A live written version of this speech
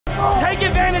Take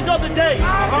advantage of the day.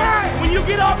 When you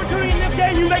get an opportunity in this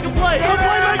game, you make a play. The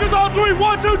playmakers on three.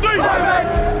 1, 2, 3.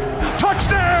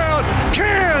 Touchdown,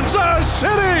 Kansas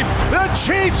City. The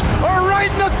Chiefs are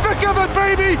right in the thick of it,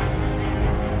 baby.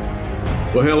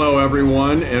 Well, hello,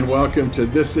 everyone, and welcome to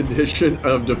this edition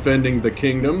of Defending the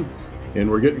Kingdom.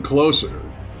 And we're getting closer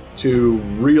to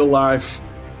real-life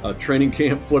training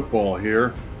camp football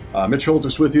here. Mitch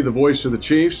Holthus with you, the voice of the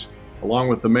Chiefs, along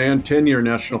with the man, 10-year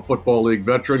National Football League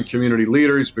veteran, community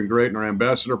leader. He's been great in our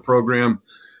ambassador program.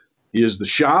 He is the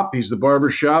shop. He's the barber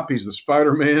shop. He's the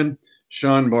Spider-Man,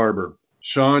 Shawn Barber.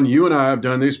 Shawn, you and I have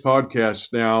done these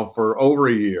podcasts now for over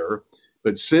a year,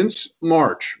 but since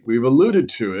March, we've alluded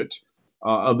to it,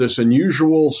 of this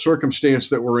unusual circumstance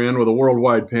that we're in with a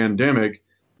worldwide pandemic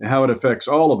and how it affects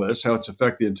all of us, how it's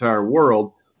affected the entire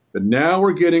world. But now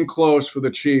we're getting close for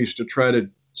the Chiefs to try to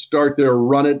start their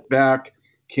run it back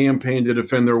campaign to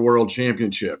defend their world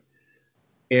championship.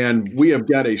 And we have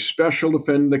got a special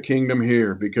Defend the Kingdom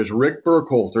here because Rick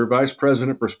Burkhalter, Vice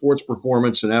President for Sports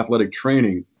Performance and Athletic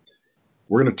Training,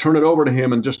 we're going to turn it over to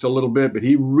him in just a little bit, but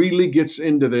he really gets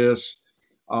into this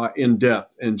in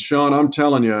depth. And Shawn, I'm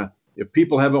telling you, if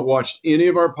people haven't watched any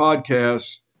of our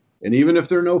podcasts, and even if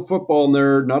they're not a football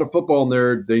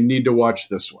nerd, they need to watch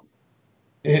this one.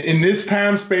 In this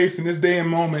time space, in this day and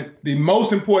moment, the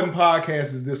most important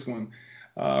podcast is this one.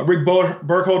 Rick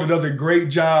Burkhalter does a great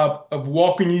job of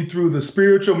walking you through the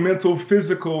spiritual, mental,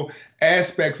 physical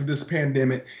aspects of this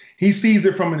pandemic. He sees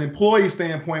it from an employee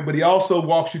standpoint, but he also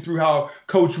walks you through how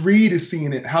Coach Reed is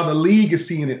seeing it, how the league is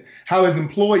seeing it, how his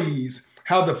employees,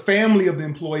 how the family of the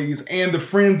employees and the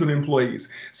friends of the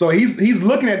employees. So he's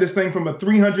looking at this thing from a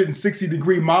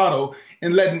 360-degree model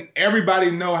and letting everybody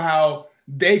know how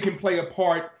they can play a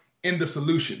part in the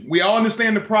solution. We all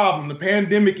understand the problem. The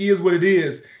pandemic is what it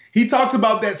is. He talks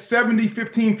about that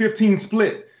 70-15-15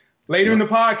 split later in the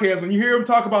podcast. When you hear him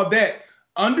talk about that,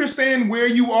 understand where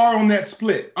you are on that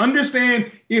split. Understand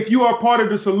if you are part of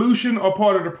the solution or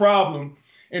part of the problem.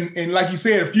 And like you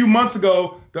said, a few months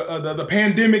ago, the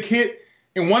pandemic hit.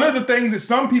 And one of the things that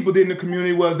some people did in the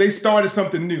community was they started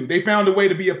something new. They found a way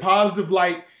to be a positive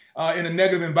light in a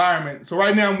negative environment. So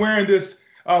right now I'm wearing this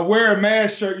Wear a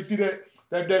Mask shirt. You see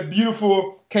that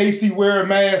beautiful KC Wear a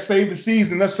Mask, Save the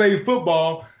Season, Let's Save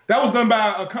Football. That was done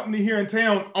by a company here in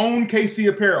town, Own KC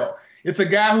Apparel. It's a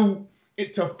guy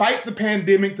to fight the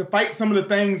pandemic, to fight some of the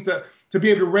things to be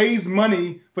able to raise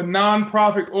money for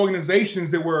nonprofit organizations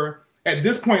that were at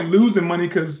this point losing money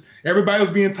because everybody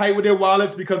was being tight with their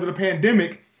wallets because of the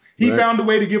pandemic. He found a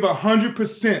way to give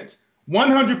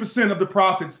 100% of the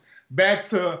profits back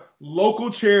to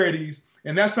local charities.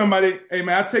 And that's somebody, hey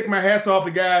man, I take my hats off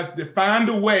to guys that find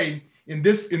a way in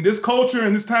this culture,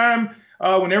 in this time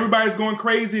when everybody's going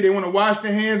crazy. They want to wash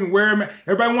their hands and wear them.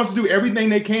 Everybody wants to do everything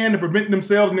they can to prevent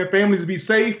themselves and their families to be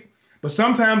safe. But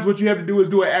sometimes what you have to do is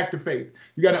do an act of faith.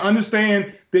 You got to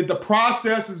understand that the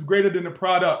process is greater than the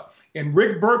product. And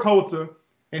Rick Burkhalter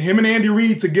and him and Andy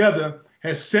Reid together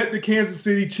has set the Kansas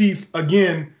City Chiefs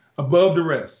again above the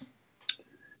rest.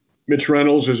 Mitch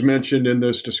Reynolds is mentioned in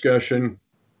this discussion.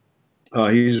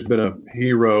 He's been a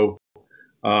hero.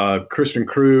 Kristen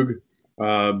Krug,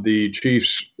 the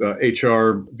Chiefs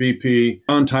HR VP,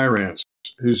 John Tyrants,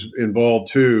 who's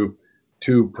involved too,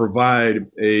 to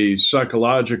provide a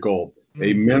psychological,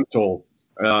 a mental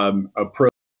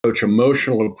approach,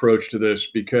 emotional approach to this,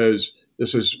 because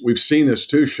we've seen this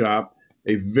too, Shop,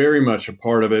 very much a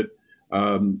part of it,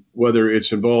 whether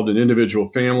it's involved in individual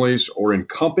families or in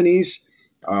companies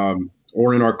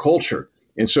or in our culture.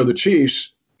 And so the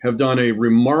Chiefs have done a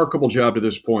remarkable job to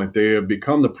this point. They have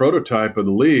become the prototype of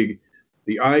the league,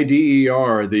 the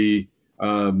IDER, the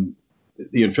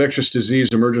infectious disease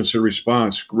emergency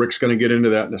response. Rick's going to get into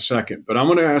that in a second. But I'm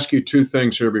going to ask you two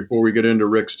things here before we get into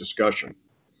Rick's discussion.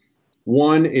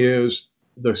 One is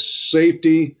the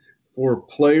safety for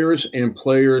players and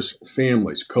players'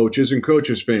 families, coaches and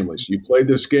coaches' families. You played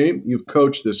this game, you've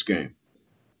coached this game.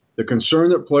 The concern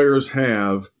that players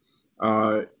have,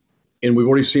 and we've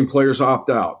already seen players opt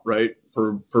out, right,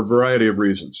 for a variety of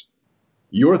reasons.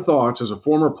 Your thoughts as a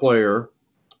former player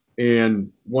and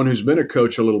one who's been a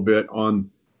coach a little bit on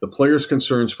the players'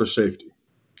 concerns for safety.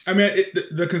 I mean,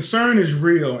 the concern is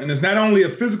real, and it's not only a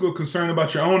physical concern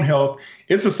about your own health,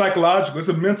 it's a psychological, it's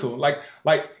a mental. Like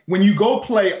when you go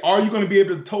play, are you going to be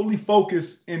able to totally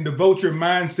focus and devote your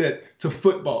mindset to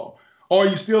football? Or are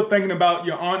you still thinking about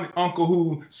your aunt and uncle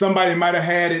who somebody might have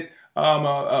had it,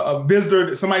 a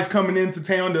visitor, somebody's coming into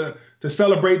town to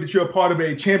celebrate that you're a part of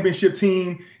a championship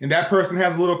team, and that person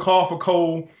has a little cough or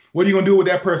cold? What are you going to do with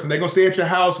that person? They're going to stay at your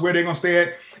house? Where they're going to stay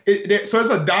at? So it's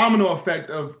a domino effect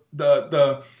of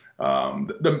the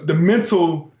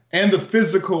mental and the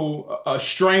physical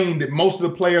strain that most of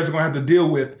the players are going to have to deal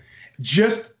with,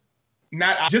 just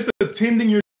attending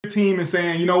your team and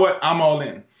saying, you know what, I'm all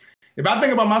in. If I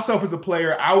think about myself as a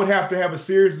player, I would have to have a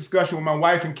serious discussion with my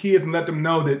wife and kids and let them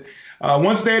know that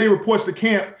once Daddy reports to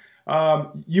camp,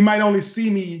 you might only see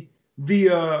me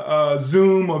via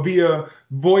Zoom or via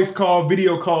voice call,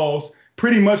 video calls,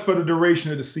 pretty much for the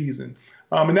duration of the season.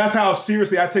 And that's how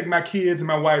seriously I take my kids and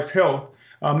my wife's health.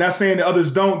 Not saying that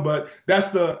others don't, but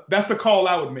that's the call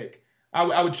I would make.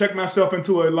 I would check myself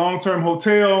into a long-term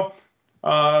hotel,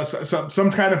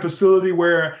 some kind of facility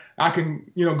where I can,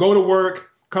 go to work,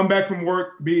 come back from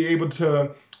work, be able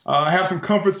to have some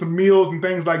comfort, some meals and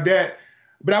things like that.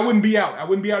 But I wouldn't be out. I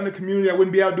wouldn't be out in the community. I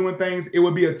wouldn't be out doing things. It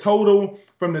would be a total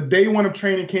from the day one of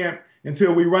training camp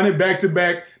until we run it back to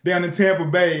back down in Tampa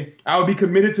Bay. I would be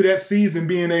committed to that season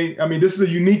being this is a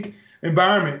unique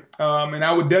environment. And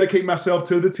I would dedicate myself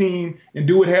to the team and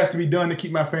do what has to be done to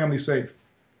keep my family safe.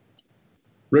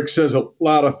 Rick says a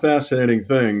lot of fascinating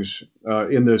things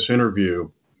in this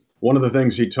interview. One of the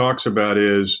things he talks about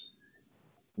is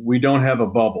we don't have a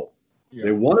bubble. Yeah.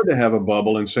 They wanted to have a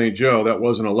bubble in St. Joe. That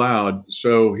wasn't allowed.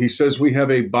 So he says we have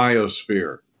a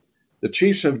biosphere. The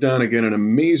Chiefs have done, again, an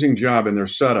amazing job in their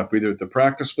setup, either at the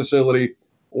practice facility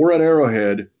or at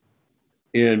Arrowhead,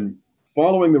 in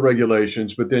following the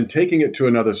regulations, but then taking it to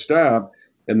another step.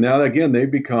 And now, again,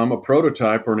 they've become a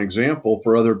prototype or an example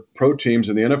for other pro teams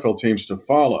and the NFL teams to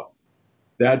follow.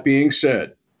 That being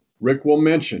said, Rick will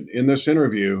mention in this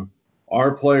interview,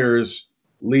 our players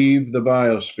leave the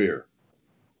biosphere.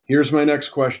 Here's my next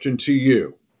question to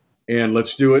you, and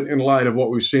let's do it in light of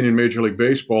what we've seen in Major League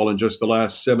Baseball in just the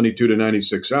last 72 to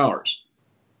 96 hours.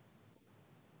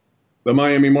 The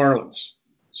Miami Marlins,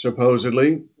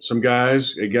 supposedly,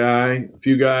 a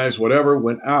few guys, whatever,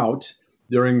 went out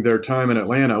during their time in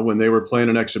Atlanta when they were playing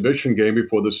an exhibition game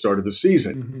before the start of the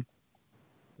season. Mm-hmm.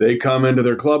 They come into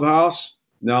their clubhouse.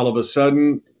 Now, all of a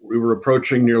sudden, we were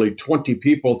approaching nearly 20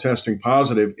 people testing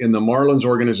positive in the Marlins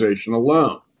organization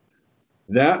alone.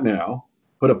 That now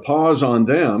put a pause on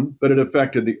them, but it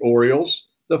affected the Orioles,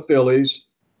 the Phillies,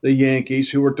 the Yankees,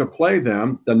 who were to play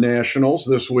them, the Nationals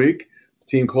this week, the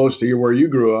team close to you where you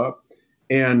grew up,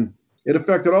 and it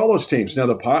affected all those teams. Now,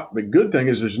 the good thing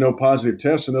is there's no positive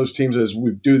tests in those teams as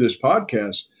we do this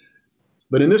podcast.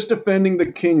 But in this defending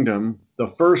the kingdom, the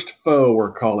first foe,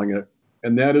 we're calling it,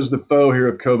 and that is the foe here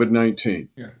of COVID-19.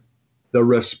 Yeah. The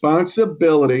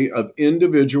responsibility of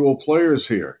individual players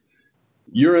here.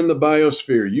 You're in the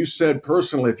biosphere. You said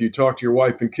personally, if you talk to your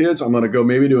wife and kids, I'm going to go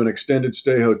maybe to an extended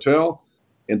stay hotel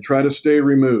and try to stay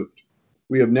removed.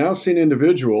 We have now seen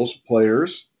individuals,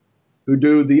 players, who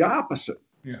do the opposite.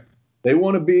 Yeah. They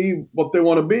want to be what they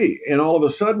want to be. And all of a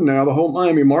sudden now the whole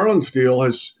Miami Marlins deal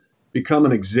has become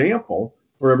an example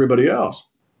for everybody else.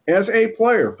 As a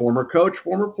player, former coach,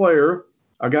 former player,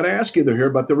 I got to ask you here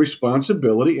about the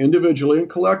responsibility individually and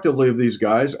collectively of these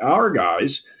guys, our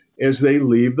guys, as they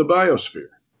leave the biosphere.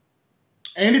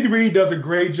 Andy Reid does a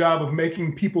great job of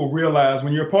making people realize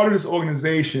when you're a part of this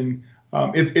organization,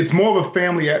 it's more of a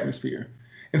family atmosphere.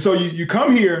 And so you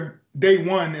come here day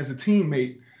one as a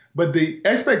teammate, but the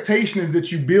expectation is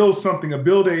that you build something,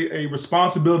 build a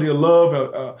responsibility, a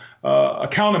love,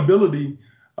 accountability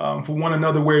for one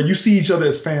another where you see each other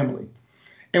as family.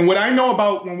 And what I know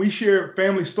about when we share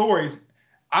family stories,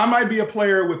 I might be a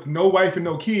player with no wife and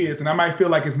no kids, and I might feel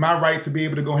like it's my right to be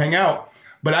able to go hang out.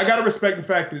 But I got to respect the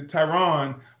fact that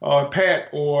Tyron or Pat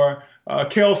or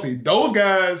Kelsey, those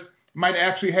guys might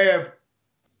actually have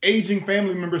aging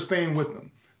family members staying with them.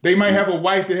 They might have a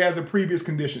wife that has a previous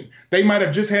condition. They might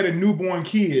have just had a newborn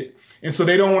kid, and so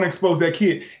they don't want to expose that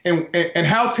kid. And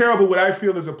how terrible would I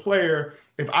feel as a player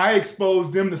if I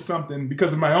expose them to something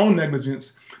because of my own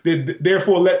negligence, that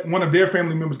therefore let one of their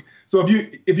family members. So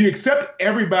if you accept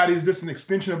everybody as just an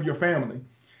extension of your family,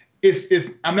 it's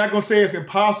I'm not going to say it's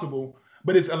impossible,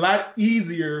 but it's a lot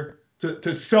easier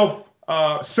to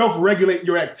self-regulate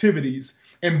your activities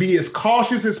and be as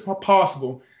cautious as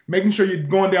possible, making sure you're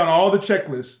going down all the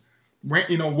checklists,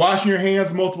 washing your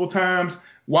hands multiple times,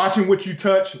 watching what you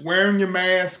touch, wearing your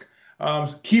mask,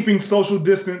 keeping social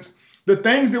distance. The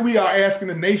things that we are asking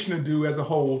the nation to do as a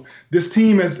whole, this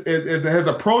team has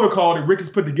a protocol that Rick has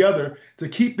put together to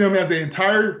keep them as an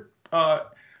entire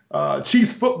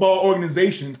Chiefs football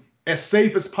organization as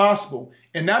safe as possible.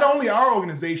 And not only our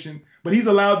organization, but he's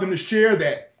allowed them to share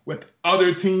that with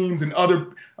other teams and other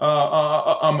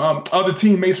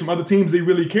teammates from other teams he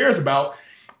really cares about.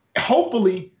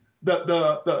 Hopefully,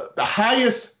 the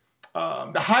highest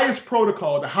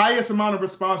protocol, the highest amount of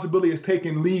responsibility is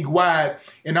taken league-wide,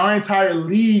 and our entire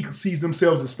league sees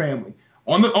themselves as family.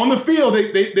 On the field,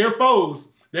 they're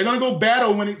foes, They're going to go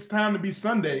battle when it's time to be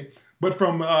Sunday. But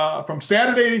from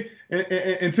Saturday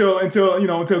until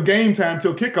game time,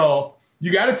 till kickoff,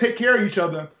 you got to take care of each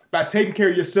other by taking care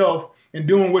of yourself and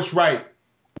doing what's right.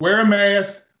 Wear a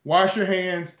mask, wash your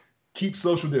hands, keep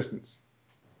social distance.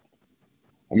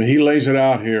 I mean, he lays it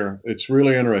out here. It's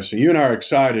really interesting. You and I are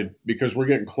excited because we're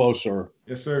getting closer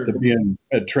Yes, sir. to being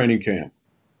at training camp.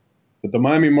 But the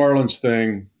Miami Marlins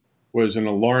thing was an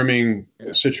alarming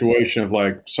situation of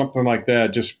like something like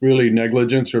that, just really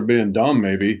negligence or being dumb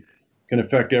maybe can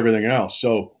affect everything else.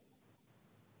 So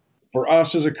for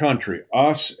us as a country,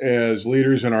 us as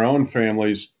leaders in our own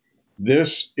families,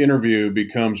 this interview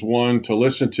becomes one to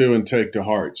listen to and take to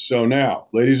heart. So now,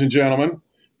 ladies and gentlemen,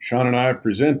 Shawn and I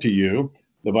present to you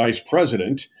the Vice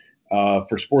President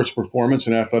for Sports Performance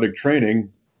and Athletic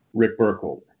Training, Rick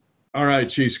Burkholder. All right,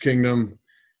 Chiefs Kingdom.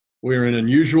 We're in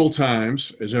unusual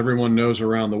times, as everyone knows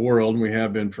around the world, and we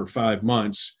have been for 5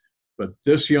 months. But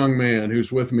this young man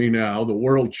who's with me now, the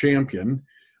world champion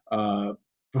for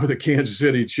the Kansas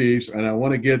City Chiefs, and I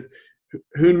want to get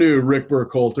 – who knew, Rick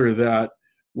Burkholder, that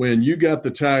when you got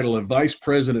the title of Vice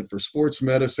President for Sports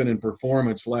Medicine and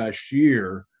Performance last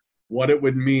year, what it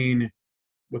would mean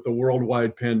with the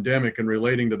worldwide pandemic and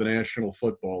relating to the National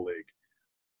Football League.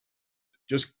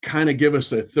 Just kind of give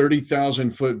us a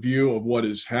 30,000-foot view of what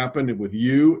has happened with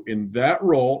you in that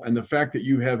role and the fact that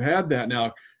you have had that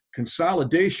now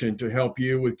consolidation to help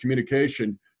you with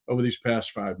communication over these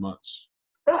past 5 months.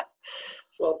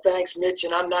 Well, thanks, Mitch,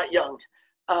 and I'm not young,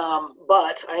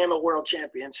 but I am a world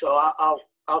champion, so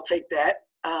I'll take that.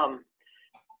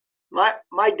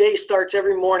 My day starts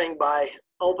every morning by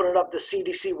opening up the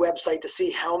CDC website to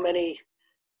see how many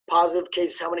positive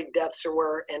cases, how many deaths there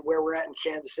were, and where we're at in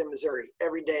Kansas and Missouri.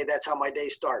 Every day, that's how my day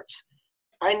starts.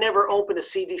 I never opened a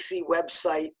CDC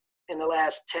website in the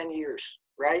last 10 years,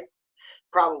 right?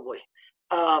 Probably.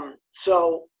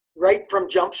 So right from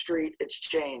Jump Street, it's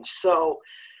changed. So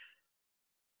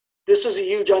this was a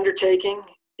huge undertaking.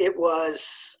 It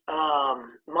was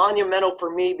monumental for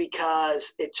me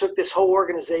because it took this whole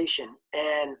organization.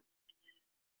 And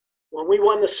when we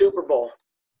won the Super Bowl,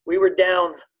 we were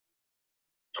down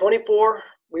 24,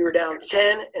 we were down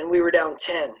 10, and we were down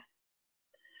 10.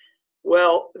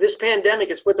 Well, this pandemic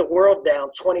has put the world down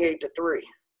 28-3,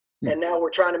 and now we're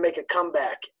trying to make a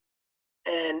comeback.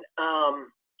 And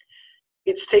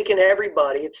it's taken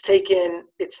everybody. It's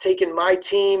taken my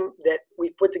team that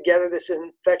we've put together, this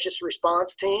infectious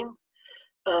response team.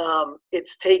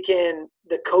 It's taken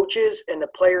the coaches and the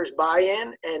players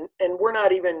buy-in, and we're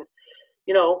not even,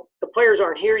 the players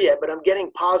aren't here yet, but I'm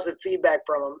getting positive feedback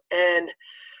from them. And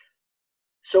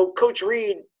so Coach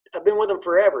Reed, I've been with him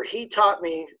forever. He taught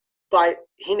me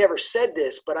he never said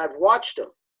this, but I've watched him.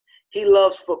 He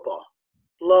loves football,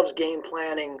 loves game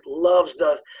planning, loves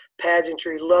the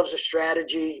pageantry, loves the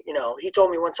strategy. He told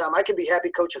me one time I could be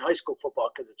happy coaching high school football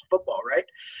because it's football, right?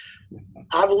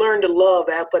 I've learned to love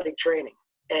athletic training,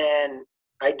 and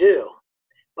I do.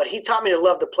 But he taught me to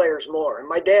love the players more. And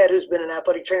my dad, who's been an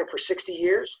athletic trainer for 60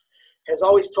 years, has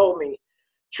always told me,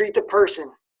 treat the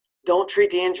person, don't treat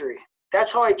the injury.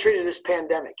 That's how I treated this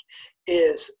pandemic,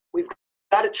 is we've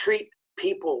got to treat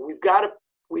people. We've got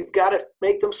to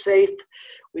make them safe.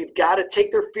 We've got to take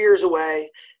their fears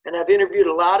away. And I've interviewed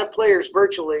a lot of players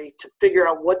virtually to figure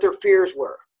out what their fears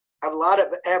were. I have a lot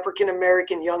of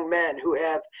African-American young men who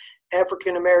have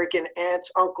African-American aunts,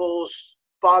 uncles,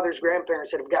 fathers,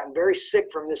 grandparents that have gotten very sick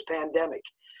from this pandemic.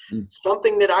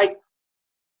 Something that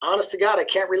honest to God, I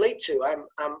can't relate to.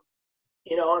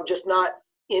 I'm just not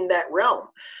in that realm.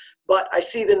 But I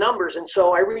see the numbers, and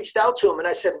so I reached out to them and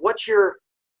I said, "What's your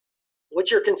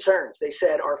concerns?" They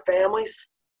said, "Our families,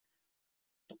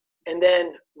 and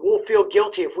then we'll feel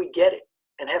guilty if we get it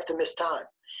and have to miss time."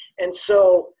 And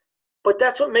so, but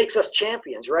that's what makes us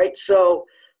champions, right? So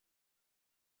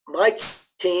my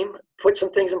team put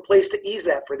some things in place to ease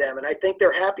that for them, and I think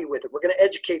they're happy with it. We're going to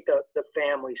educate the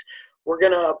families. We're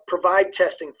going to provide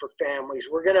testing for families.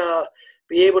 We're going to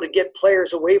be able to get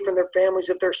players away from their families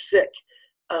if they're sick.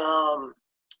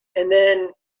 And then,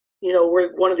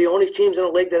 we're one of the only teams in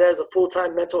the league that has a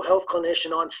full-time mental health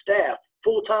clinician on staff,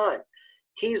 full-time.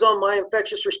 He's on my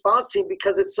infectious response team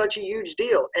because it's such a huge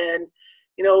deal. And,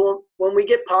 when we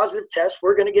get positive tests,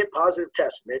 we're going to get positive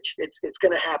tests, Mitch. It's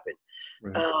going to happen.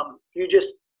 Right.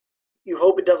 You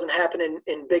hope it doesn't happen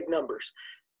in big numbers.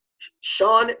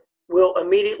 Shawn will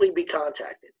immediately be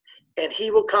contacted, and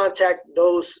he will contact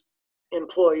those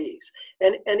employees.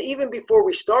 And even before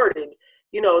we started,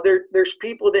 there's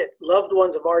people that loved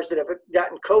ones of ours that have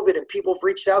gotten COVID, and people have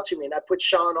reached out to me, and I put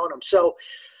Shawn on them. So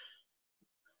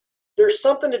there's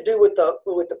something to do with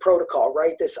the protocol,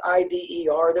 right? This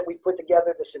IDER that we put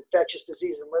together, this infectious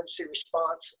disease emergency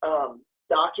response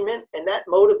document, and that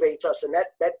motivates us and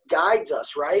that guides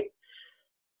us, right?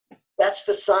 That's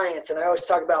the science. And I always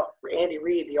talk about Andy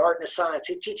Reid, the art and the science.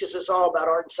 He teaches us all about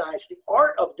art and science. The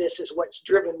art of this is what's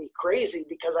driven me crazy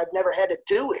because I've never had to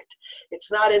do it.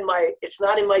 It's not in my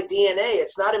DNA.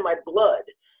 It's not in my blood.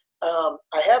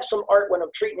 I have some art when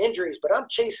I'm treating injuries, but I'm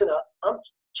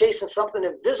chasing something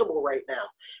invisible right now.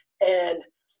 And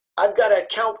I've got to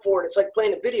account for it. It's like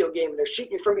playing a video game. They're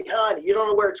shooting you from behind. And you don't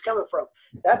know where it's coming from.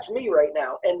 That's me right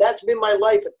now. And that's been my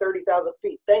life at 30,000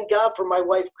 feet. Thank God for my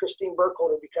wife, Christine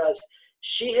Burkholder, because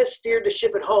she has steered the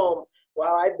ship at home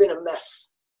while I've been a mess,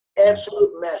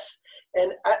 absolute mess.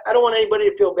 And I don't want anybody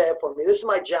to feel bad for me. This is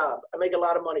my job. I make a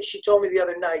lot of money. She told me the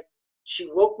other night, she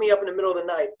woke me up in the middle of the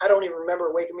night. I don't even remember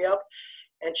her waking me up.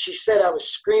 And she said I was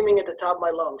screaming at the top of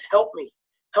my lungs, help me,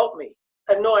 help me.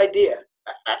 I have no idea.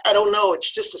 I don't know.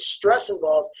 It's just a stress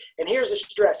involved. And here's the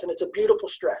stress, and it's a beautiful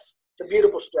stress. It's a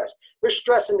beautiful stress. There's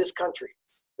stress in this country.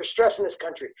 There's stress in this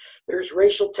country. There's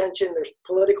racial tension. There's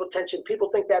political tension.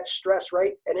 People think that's stress,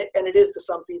 right? And it is to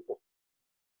some people.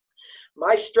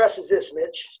 My stress is this,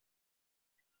 Mitch.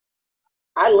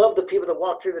 I love the people that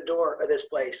walk through the door of this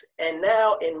place. And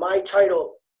now in my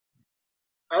title,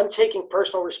 I'm taking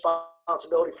personal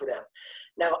responsibility for them.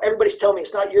 Now, everybody's telling me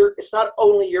it's not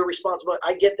only your responsibility.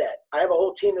 I get that. I have a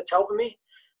whole team that's helping me.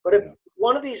 But if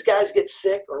one of these guys gets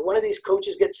sick or one of these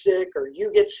coaches gets sick or you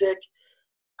get sick,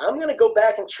 I'm going to go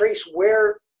back and trace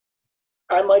where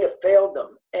I might have failed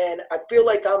them. And I feel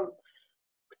like I'm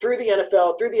through the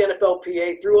NFL, through the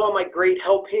NFLPA, through all my great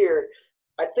help here.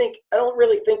 I don't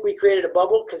really think we created a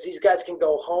bubble because these guys can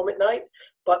go home at night,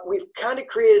 but we've kind of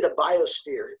created a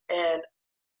biosphere. And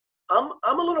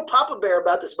I'm a little papa bear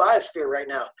about this biosphere right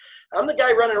now. I'm the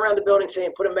guy running around the building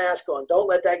saying, put a mask on. Don't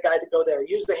let that guy go there.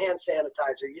 Use the hand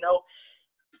sanitizer, you know.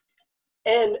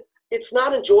 And it's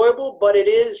not enjoyable, but it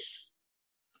is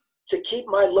to keep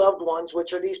my loved ones,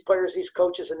 which are these players, these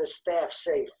coaches, and this staff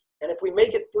safe. And if we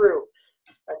make it through,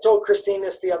 I told Christine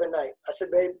this the other night. I said,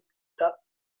 babe,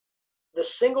 the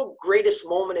single greatest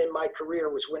moment in my career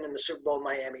was winning the Super Bowl in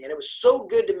Miami. And it was so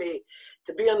good to me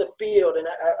to be on the field. And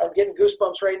I'm getting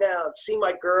goosebumps right now and see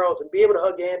my girls and be able to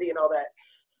hug Andy and all that.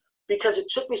 Because it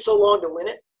took me so long to win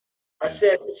it. I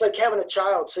said, it's like having a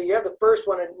child. So you have the first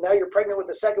one and now you're pregnant with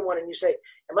the second one. And you say,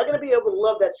 am I going to be able to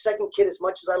love that second kid as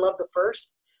much as I love the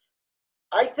first?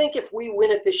 I think if we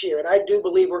win it this year, and I do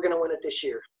believe we're going to win it this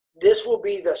year, this will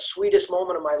be the sweetest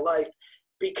moment of my life.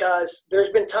 Because there's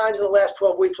been times in the last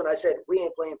 12 weeks when I said, we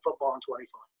ain't playing football in 2020.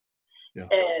 Yeah.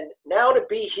 And now to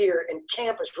be here and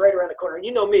camp is right around the corner. And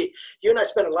you know me, you and I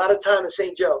spend a lot of time in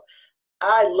St. Joe.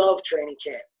 I love training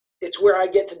camp. It's where I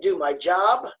get to do my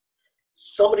job.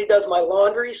 Somebody does my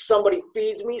laundry. Somebody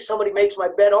feeds me. Somebody makes my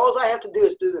bed. All I have to do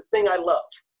is do the thing I love.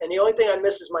 And the only thing I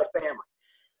miss is my family.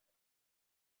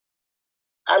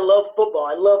 I love football.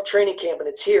 I love training camp, and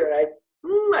it's here. And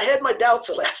I had my doubts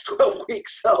the last 12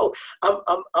 weeks, so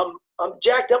I'm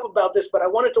jacked up about this, but I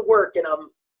want it to work, and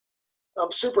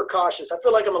I'm super cautious. I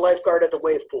feel like I'm a lifeguard at the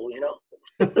wave pool, you know?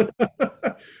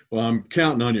 Well, I'm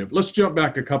counting on you. Let's jump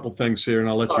back a couple things here, and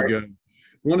I'll let you go.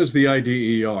 One is the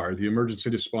IDER, the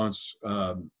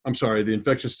the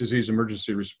Infectious Disease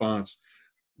Emergency Response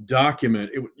document.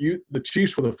 The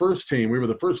Chiefs were the first team. We were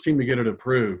the first team to get it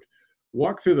approved.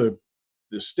 Walk through the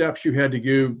steps you had to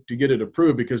do to get it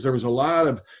approved, because there was a lot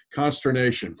of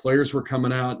consternation. Players were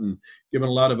coming out and giving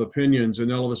a lot of opinions,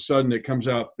 and all of a sudden it comes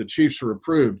out the Chiefs were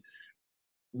approved.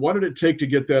 What did it take to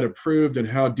get that approved, and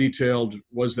how detailed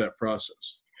was that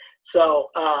process? So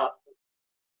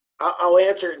I'll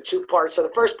answer in two parts. So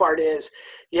the first part is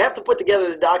you have to put together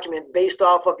the document based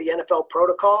off of the NFL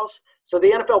protocols. So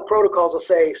the NFL protocols will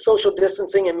say social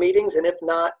distancing in meetings, and if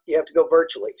not, you have to go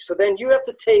virtually. So then you have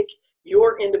to take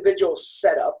your individual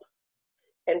setup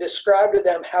and describe to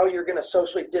them how you're going to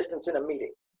socially distance in a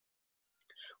meeting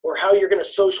or how you're going to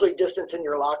socially distance in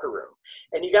your locker room.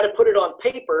 And you got to put it on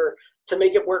paper to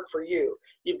make it work for you.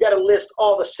 You've got to list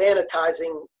all the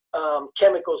sanitizing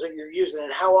chemicals that you're using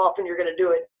and how often you're going to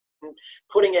do it, and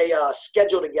putting a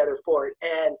schedule together for it,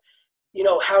 and you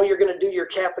know how you're going to do your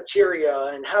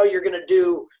cafeteria and how you're going to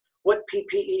do what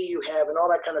PPE you have and all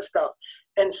that kind of stuff.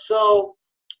 And so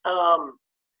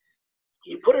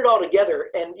you put it all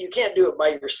together, and you can't do it by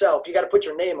yourself. You got to put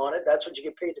your name on it. That's what you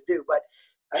get paid to do. But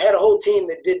I had a whole team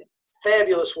that did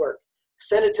fabulous work.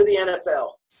 Sent it to the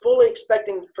NFL, fully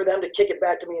expecting for them to kick it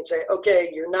back to me and say, okay,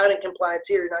 you're not in compliance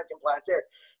here, you're not in compliance there.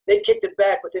 They kicked it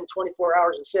back within 24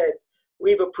 hours and said,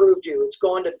 we've approved you. It's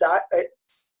going to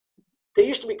They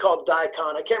used to be called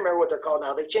Dicon. I can't remember what they're called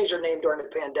now. They changed their name during the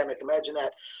pandemic. Imagine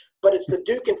that. But it's the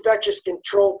Duke infectious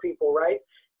control people, right?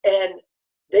 And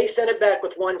they sent it back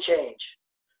with one change.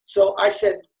 So I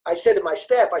said to my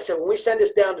staff, I said, when we send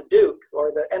this down to Duke,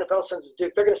 or the NFL sends us to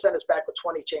Duke, they're going to send us back with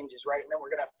 20 changes, right? And then we're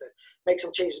going to have to make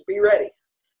some changes. Be ready.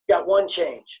 Got one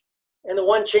change. And the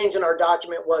one change in our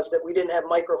document was that we didn't have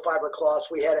microfiber cloths.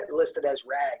 We had it listed as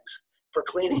rags for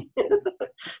cleaning.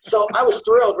 So I was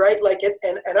thrilled, right? Like,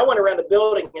 and I went around the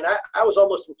building, and I was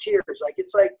almost in tears. Like,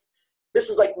 it's like, this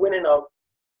is like winning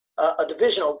a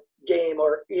divisional game,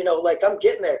 or, you know, like, I'm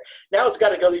getting there. Now it's got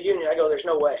to go to the union. I go, there's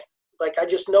no way. Like, I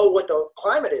just know what the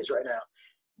climate is right now.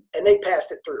 And they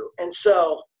passed it through. And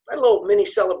so I had a little mini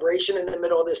celebration in the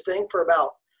middle of this thing for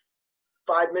about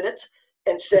 5 minutes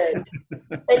and said,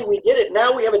 hey, we did it.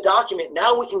 Now we have a document.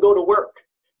 Now we can go to work.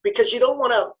 Because you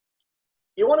want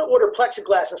to order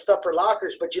plexiglass and stuff for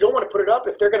lockers, but you don't want to put it up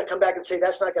if they're going to come back and say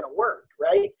that's not going to work,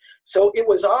 right? So it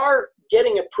was our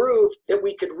getting approved that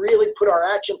we could really put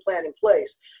our action plan in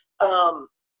place.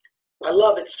 I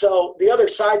love it. So the other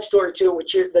side story too,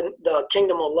 which the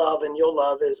kingdom will love and you'll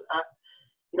love, is,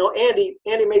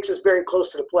 Andy makes us very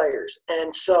close to the players.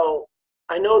 And so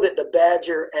I know that the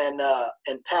Badger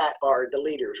and Pat are the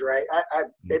leaders, right?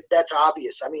 That's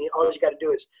obvious. I mean, all you got to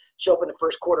do is show up in the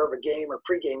first quarter of a game or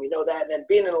pregame, you know that, and then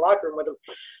being in the locker room with them.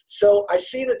 So I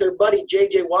see that their buddy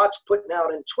J.J. Watt's putting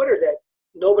out on Twitter that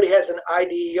nobody has an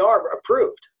IDER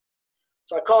approved.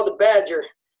 So I called the Badger.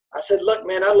 I said, look,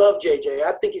 man, I love JJ.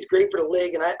 I think he's great for the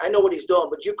league, and I know what he's doing.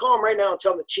 But you call him right now and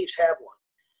tell him the Chiefs have one.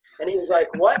 And he was like,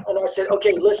 what? And I said,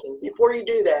 okay, listen, before you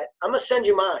do that, I'm going to send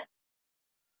you mine.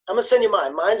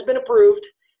 Mine's been approved.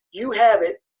 You have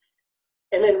it.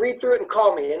 And then read through it and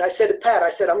call me. And I said to Pat,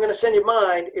 I'm going to send you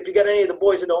mine if you got any of the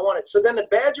boys that don't want it. So then the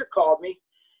Badger called me,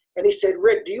 and he said,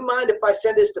 Rick, do you mind if I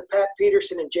send this to Pat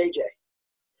Peterson and JJ?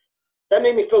 That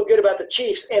made me feel good about the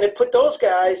Chiefs. And it put those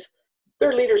guys –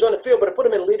 they're leaders on the field, but I put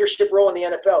them in a leadership role in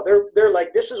the NFL. They're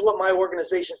like, this is what my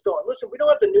organization's doing. Listen, we don't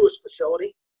have the newest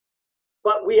facility,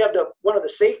 but we have one of the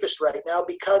safest right now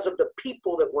because of the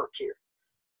people that work here,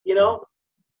 you know?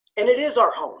 And it is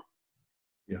our home.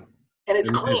 Yeah. And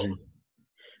it's clean.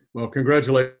 Well,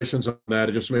 congratulations on that.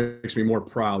 It just makes me more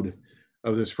proud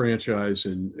of this franchise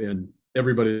and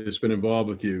everybody that's been involved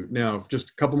with you. Now, just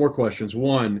a couple more questions.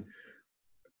 One,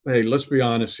 hey, let's be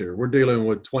honest here. We're dealing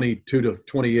with 22 to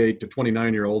 28 to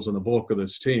 29-year-olds on the bulk of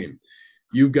this team.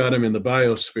 You've got them in the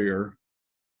biosphere,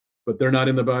 but they're not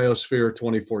in the biosphere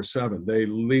 24/7. They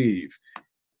leave.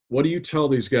 What do you tell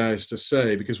these guys to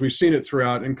say? Because we've seen it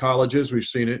throughout in colleges. We've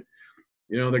seen it.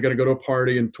 You know, they got to go to a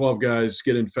party and 12 guys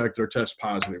get infected or test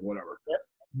positive, whatever. Yep.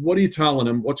 What are you telling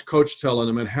them? What's coach telling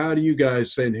them? And how do you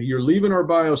guys say, hey, you're leaving our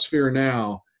biosphere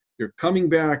now. You're coming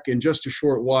back in just a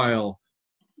short while.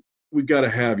 We got to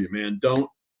have you, man.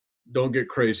 Don't get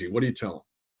crazy. What do you tell them?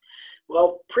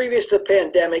 Well, previous to the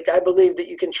pandemic, I believe that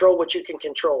you control what you can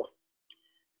control.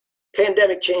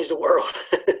 Pandemic changed the world.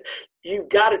 You've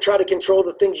got to try to control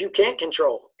the things you can't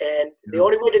control. And the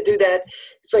only way to do that,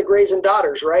 it's like raising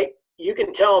daughters, right? You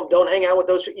can tell them, don't hang out with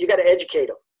those people. You got to educate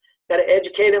them. Got to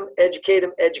educate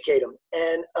them.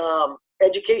 And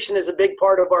education is a big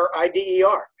part of our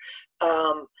IDER.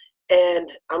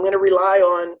 And I'm going to rely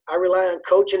on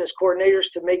coach and his coordinators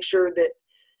to make sure that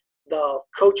the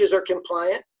coaches are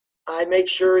compliant. I make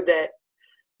sure that,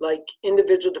 like,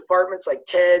 individual departments like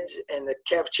Ted's and the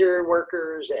cafeteria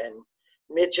workers and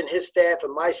Mitch and his staff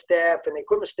and my staff and the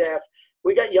equipment staff,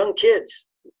 we got young kids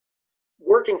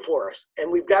working for us.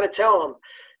 And we've got to tell them,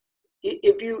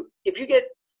 if you get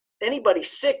anybody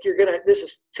sick, this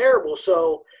is terrible.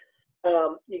 So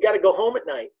you got to go home at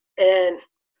night. And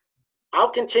I'll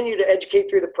continue to educate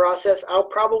through the process. I'll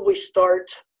probably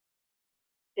start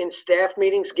in staff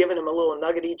meetings, giving them a little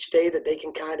nugget each day that they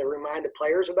can kind of remind the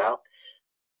players about.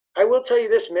 I will tell you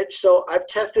this, Mitch. So I've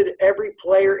tested every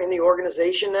player in the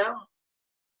organization now.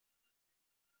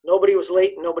 Nobody was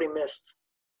late and nobody missed.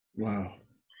 Wow.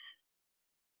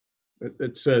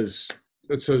 It says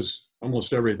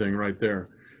almost everything right there.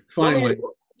 Finally.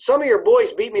 Some of your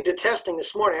boys beat me to testing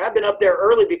this morning. I've been up there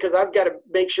early because I've got to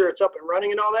make sure it's up and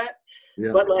running and all that.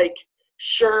 Yeah. But like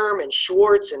Sherm and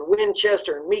Schwartz and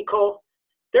Winchester and Mikol,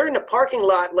 they're in the parking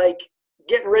lot, like,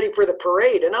 getting ready for the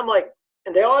parade. And I'm like,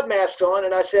 and they all had masks on.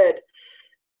 And I said,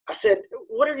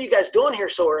 what are you guys doing here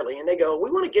so early? And they go,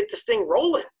 we want to get this thing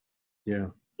rolling. Yeah.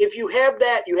 If you have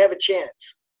that, you have a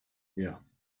chance. Yeah.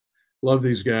 Love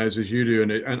these guys as you do.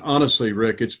 And honestly,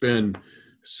 Rick, it's been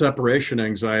separation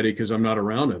anxiety because I'm not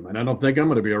around them. And I don't think I'm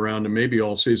going to be around them maybe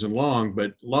all season long,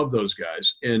 but love those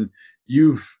guys. And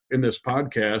you've, in this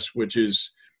podcast, which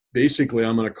is basically,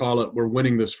 I'm going to call it, we're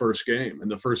winning this first game, and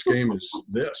the first game is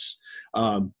this.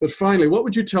 But finally, what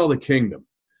would you tell the kingdom?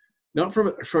 Not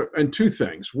and two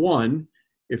things. One,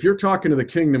 if you're talking to the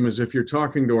kingdom as if you're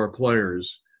talking to our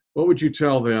players, what would you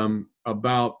tell them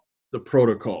about the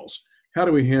protocols? How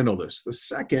do we handle this? The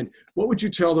second, what would you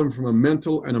tell them from a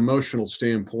mental and emotional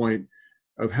standpoint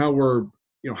of how we're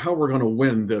going to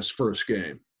win this first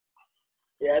game?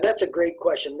 Yeah, that's a great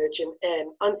question, Mitch.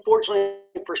 And unfortunately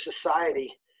for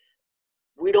society,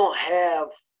 we don't have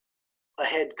a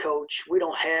head coach. We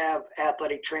don't have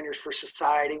athletic trainers for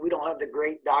society. We don't have the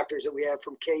great doctors that we have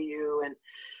from KU, and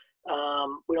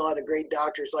we don't have the great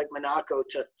doctors like Monaco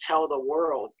to tell the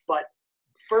world. But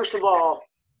first of all,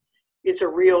 it's a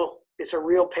real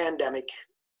pandemic.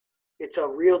 It's a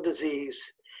real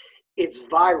disease. It's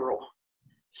viral.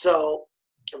 So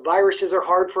viruses are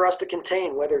hard for us to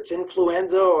contain, whether it's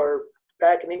influenza or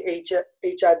back in the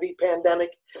HIV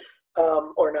pandemic,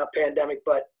 or not pandemic,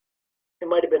 but it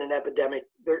might have been an epidemic.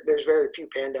 There's very few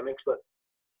pandemics, but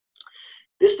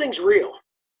this thing's real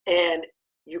and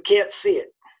you can't see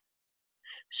it.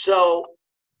 So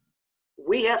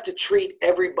we have to treat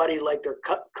everybody like they're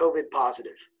COVID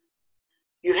positive.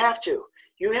 You have to.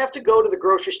 You have to go to the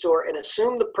grocery store and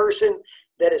assume the person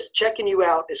that is checking you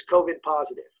out is COVID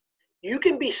positive. You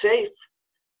can be safe.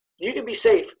 You can be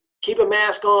safe. Keep a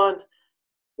mask on.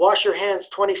 Wash your hands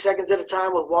 20 seconds at a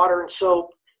time with water and soap.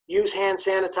 Use hand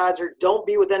sanitizer. Don't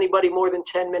be with anybody more than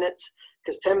 10 minutes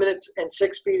because 10 minutes and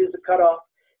 6 feet is the cutoff.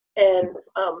 And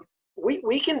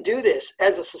we can do this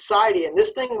as a society, and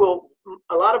this thing will –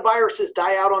 a lot of viruses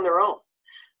die out on their own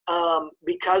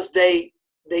because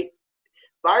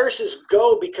viruses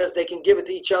go because they can give it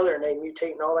to each other and they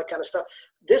mutate and all that kind of stuff.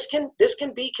 This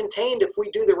can be contained if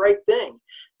we do the right thing.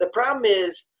 The problem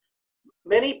is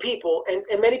many people, and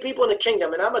many people in the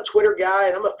kingdom, and I'm a Twitter guy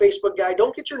and I'm a Facebook guy,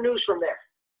 don't get your news from there.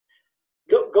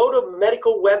 Go to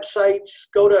medical websites.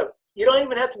 You don't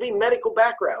even have to be medical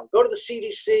background. Go to the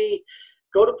CDC.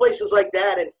 Go to places like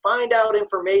that and find out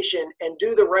information and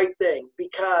do the right thing,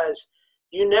 because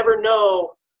you never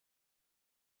know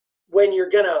when you're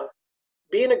going to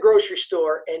be in a grocery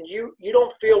store and you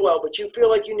don't feel well, but you feel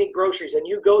like you need groceries, and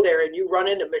you go there and you run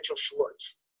into Mitchell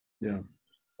Schwartz. Yeah.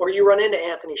 Or you run into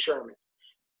Anthony Sherman.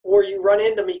 Or you run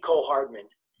into Mecole Hardman.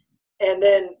 And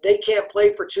then they can't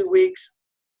play for 2 weeks,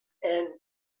 and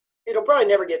it'll probably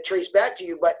never get traced back to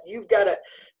you, but you've got to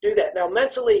do that. Now,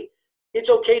 mentally, it's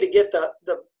okay to get the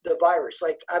virus.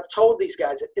 Like I've told these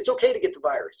guys, it's okay to get the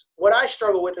virus. What I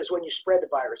struggle with is when you spread the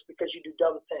virus because you do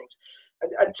dumb things.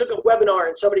 I took a webinar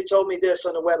and somebody told me this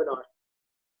on the webinar.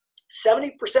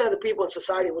 70% of the people in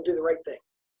society will do the right thing.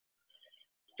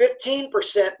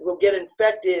 15% will get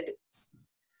infected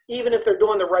even if they're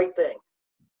doing the right thing.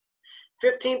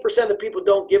 15% of the people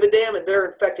don't give a damn, and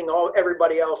they're infecting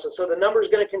everybody else. And so the number is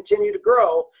going to continue to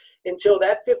grow until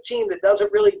that 15 that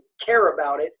doesn't really care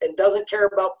about it and doesn't care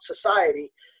about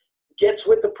society gets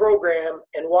with the program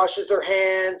and washes their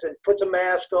hands and puts a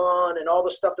mask on and all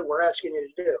the stuff that we're asking you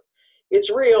to do.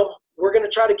 It's real. We're going to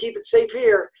try to keep it safe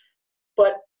here,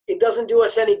 but it doesn't do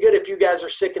us any good if you guys are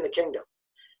sick in the kingdom.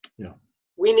 Yeah.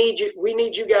 We need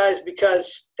you guys,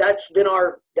 because that's been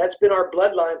our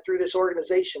bloodline through this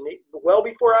organization. Well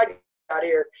before I got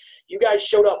here, you guys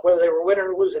showed up whether they were winning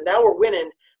or losing. Now we're winning.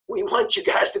 We want you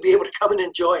guys to be able to come and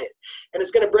enjoy it. And it's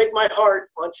going to break my heart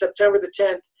on September the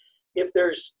 10th if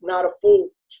there's not a full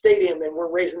stadium and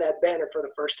we're raising that banner for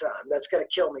the first time. That's going to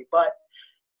kill me. But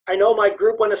I know my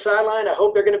group on the sideline. I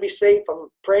hope they're going to be safe. I'm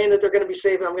praying that they're going to be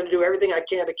safe, and I'm going to do everything I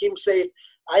can to keep them safe.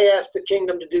 I ask the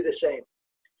kingdom to do the same.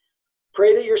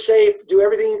 Pray that you're safe. Do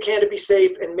everything you can to be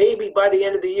safe. And maybe by the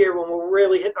end of the year, when we're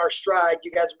really hitting our stride,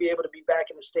 you guys will be able to be back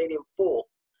in the stadium full,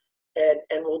 and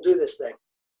we'll do this thing.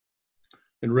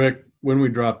 And Rick, when we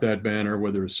drop that banner,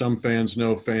 whether it's some fans,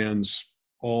 no fans,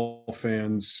 all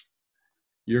fans,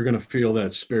 you're going to feel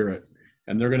that spirit.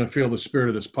 And they're going to feel the spirit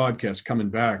of this podcast coming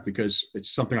back, because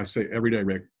it's something I say every day,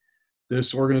 Rick.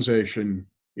 This organization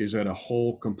is at a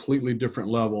whole completely different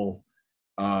level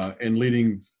and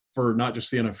leading for not just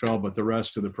the NFL, but the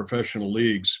rest of the professional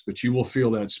leagues. But you will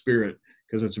feel that spirit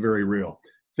because it's very real.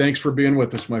 Thanks for being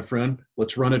with us, my friend.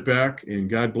 Let's run it back, and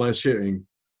God bless you. And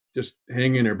just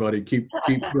hang in there, buddy. Keep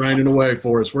grinding away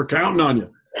for us. We're counting on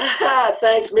you.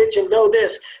 Thanks, Mitch. And know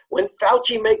this, when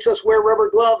Fauci makes us wear rubber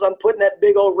gloves, I'm putting that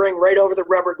big old ring right over the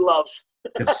rubber gloves.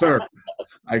 Yes, sir.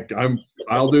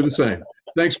 I'll do the same.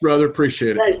 Thanks, brother.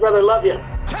 Appreciate it. Thanks, brother. Love you.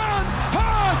 10,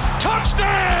 5,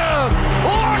 touchdown!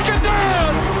 Lock it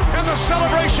down! And the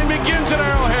celebration begins at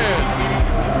Arrowhead.